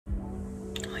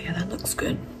Yeah, that looks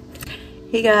good.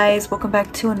 Hey guys, welcome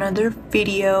back to another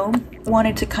video.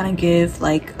 Wanted to kind of give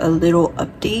like a little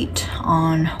update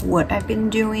on what I've been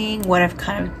doing, what I've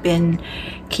kind of been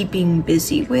keeping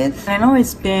busy with. I know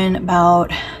it's been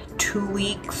about 2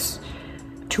 weeks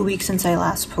since I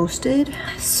last posted.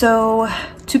 So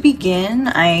to begin,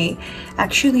 I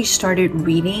actually started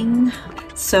reading.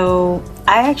 So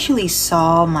I actually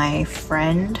saw my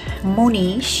friend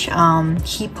Monish,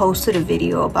 he posted a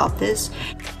video about this.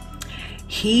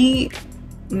 He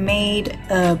made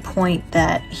a point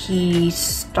that he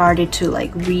started to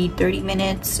like read 30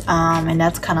 minutes and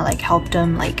that's kind of like helped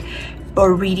him, like,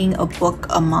 or reading a book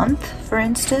a month, for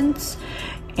instance.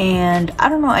 And I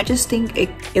don't know, I just think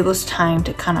it was time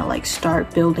to kind of like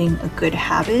start building a good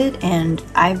habit, and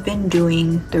I've been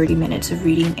doing 30 minutes of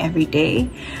reading every day.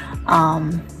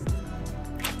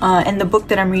 And the book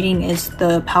that I'm reading is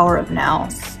The Power of Now.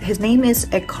 His name is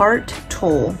Eckhart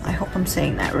Tolle. I hope I'm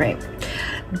saying that right.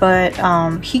 But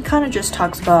he kind of just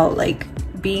talks about like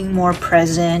being more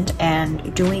present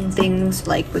and doing things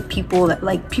like with people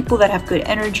that have good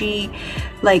energy.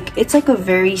 Like, it's like a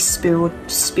very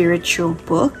spiritual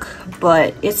book,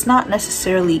 but it's not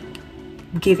necessarily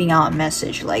giving out a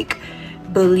message like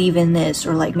believe in this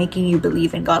or like making you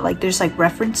believe in God. Like, there's like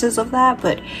references of that,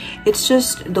 but it's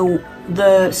just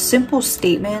the simple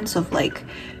statements of like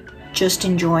just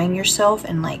enjoying yourself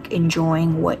and like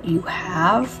enjoying what you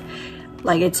have.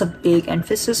 Like, it's a big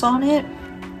emphasis on it,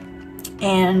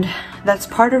 and that's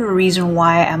part of the reason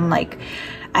why I'm like,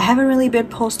 I haven't really been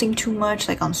posting too much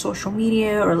like on social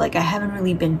media, or like I haven't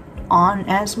really been on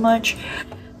as much.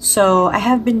 So I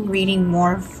have been reading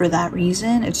more for that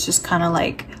reason. It's just kind of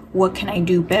like, what can I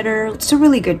do better? It's a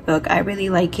really good book. I really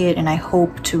like it, and I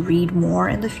hope to read more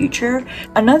in the future.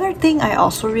 Another thing I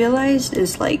also realized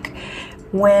is like,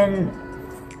 when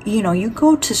you know, you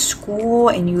go to school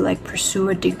and you like pursue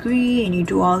a degree and you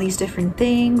do all these different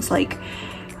things, like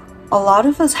a lot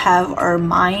of us have our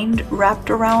mind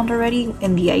wrapped around already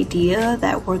in the idea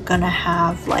that we're gonna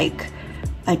have like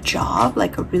a job,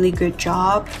 like a really good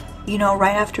job, you know,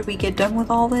 right after we get done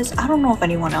with all this. I don't know if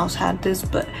anyone else had this,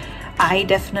 but I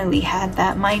definitely had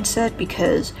that mindset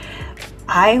because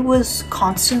I was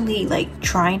constantly like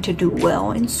trying to do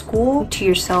well in school. To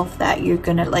yourself that you're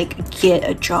gonna like get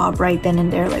a job right then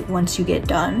and there, like once you get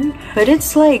done. But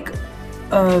it's like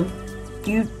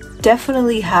you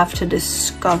definitely have to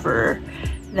discover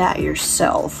that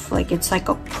yourself. Like, it's like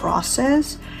a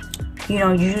process, you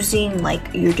know, using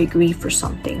like your degree for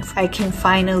something. I can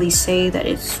finally say that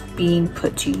it's being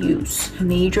put to use.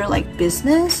 Major like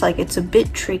business, like it's a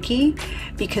bit tricky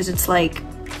because it's like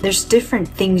there's different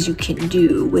things you can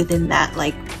do within that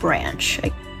like branch.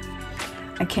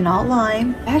 I cannot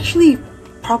lie, I actually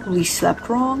probably slept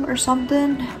wrong or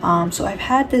something. So I've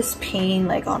had this pain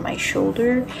like on my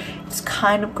shoulder. It's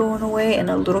kind of going away, and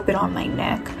a little bit on my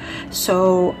neck.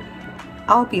 So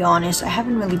I'll be honest, I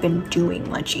haven't really been doing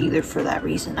much either for that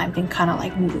reason. I've been kind of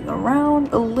like moving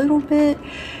around a little bit,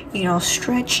 you know,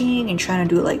 stretching and trying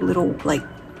to do like little like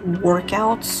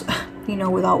workouts, you know,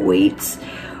 without weights.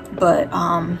 But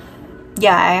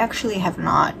yeah, I actually have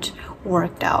not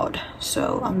worked out,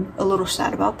 so I'm a little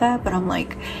sad about that. But I'm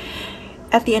like,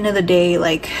 at the end of the day,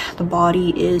 like, the body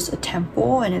is a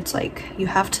temple, and it's like you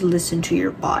have to listen to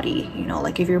your body, you know.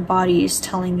 Like, if your body is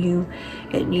telling you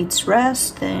it needs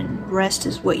rest, then rest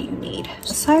is what you need.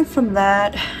 Aside from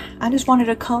that, I just wanted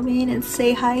to come in and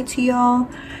say hi to y'all,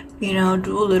 you know,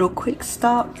 do a little quick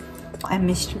stop. I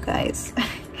missed you guys.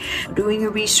 Doing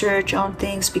your research on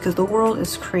things, because the world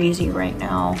is crazy right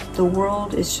now. The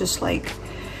world is just like,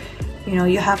 you know,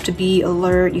 you have to be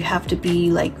alert, you have to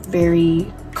be like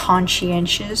very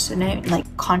conscientious and like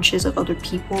conscious of other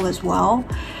people as well.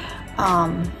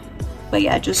 But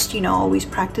yeah, just, you know, always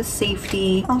practice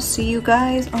safety. I'll see you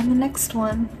guys on the next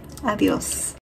one. Adios.